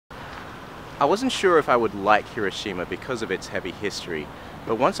I wasn't sure if I would like Hiroshima because of its heavy history,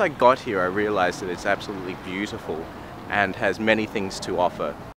 but once I got here I realized that it's absolutely beautiful and has many things to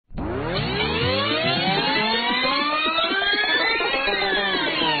offer.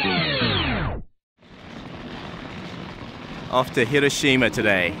 Off to Hiroshima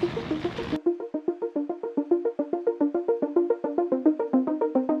today.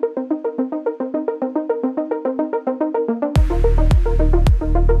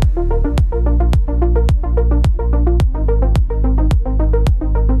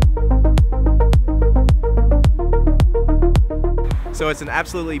 So it's an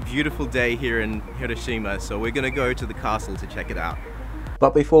absolutely beautiful day here in Hiroshima, so we're going to go to the castle to check it out.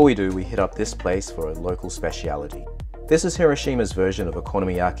 But before we do, we hit up this place for a local speciality. This is Hiroshima's version of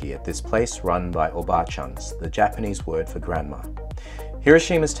okonomiyaki at this place run by oba-chans, the Japanese word for grandma.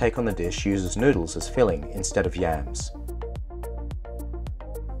 Hiroshima's take on the dish uses noodles as filling instead of yams.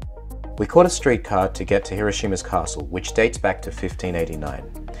 We caught a streetcar to get to Hiroshima's castle, which dates back to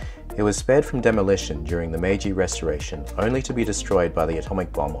 1589. It was spared from demolition during the Meiji Restoration, only to be destroyed by the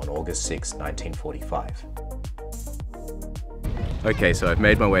atomic bomb on August 6, 1945. Okay, so I've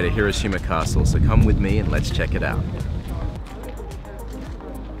made my way to Hiroshima Castle, so come with me and let's check it out.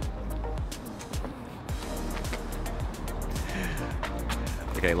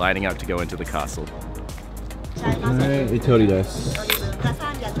 Okay, lining up to go into the castle.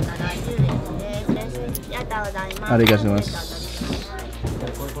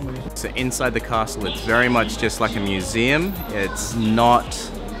 So inside the castle, it's very much just like a museum. It's not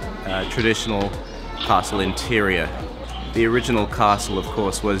a traditional castle interior. The original castle, of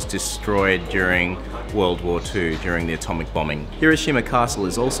course, was destroyed during World War II, during the atomic bombing. Hiroshima Castle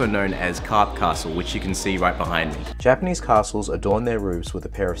is also known as Carp Castle, which you can see right behind me. Japanese castles adorn their roofs with a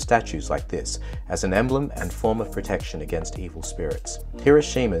pair of statues like this, as an emblem and form of protection against evil spirits.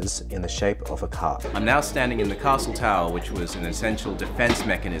 Hiroshima's in the shape of a carp. I'm now standing in the castle tower, which was an essential defense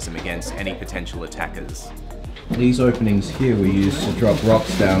mechanism against any potential attackers. These openings here were used to drop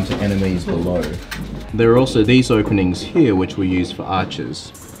rocks down to enemies below. There are also these openings here which were used for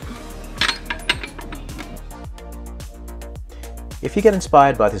archers. If you get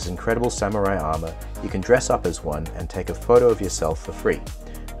inspired by this incredible samurai armor, you can dress up as one and take a photo of yourself for free.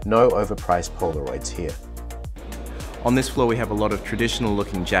 No overpriced Polaroids here. On this floor we have a lot of traditional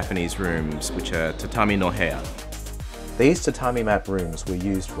looking Japanese rooms, which are tatami no heya. These tatami mat rooms were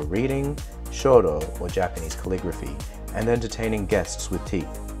used for reading, shoro or Japanese calligraphy, and entertaining guests with tea.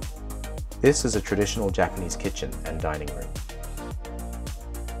 This is a traditional Japanese kitchen and dining room.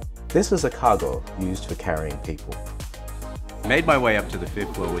 This is a cargo used for carrying people. Made my way up to the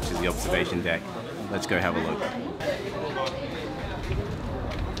 5th floor, which is the observation deck. Let's go have a look.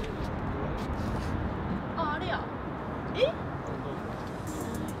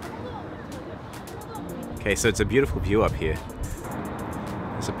 Okay, so it's a beautiful view up here.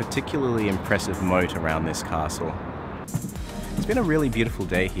 There's a particularly impressive moat around this castle. It's been a really beautiful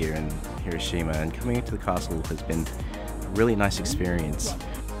day here in Hiroshima, and coming into the castle has been a really nice experience.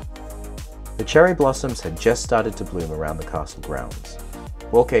 The cherry blossoms had just started to bloom around the castle grounds.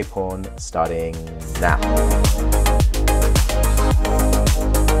 Bokeh porn starting now.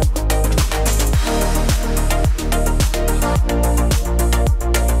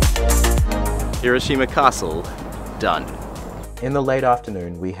 Hiroshima Castle, done. In the late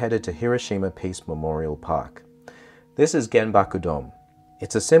afternoon, we headed to Hiroshima Peace Memorial Park. This is Genbaku Dome.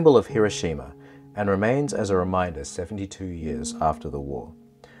 It's a symbol of Hiroshima and remains as a reminder 72 years after the war.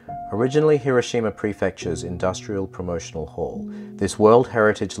 Originally Hiroshima Prefecture's Industrial Promotional Hall, this World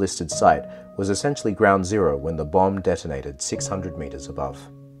Heritage listed site was essentially ground zero when the bomb detonated 600 meters above.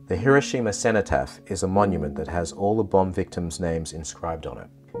 The Hiroshima Cenotaph is a monument that has all the bomb victims' names inscribed on it.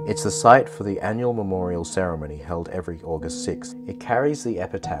 It's the site for the annual memorial ceremony held every August 6th. It carries the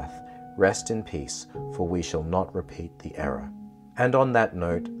epitaph, "Rest in peace, for we shall not repeat the error." And on that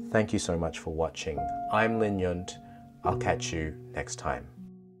note, thank you so much for watching. I'm Lin Nyunt. I'll catch you next time.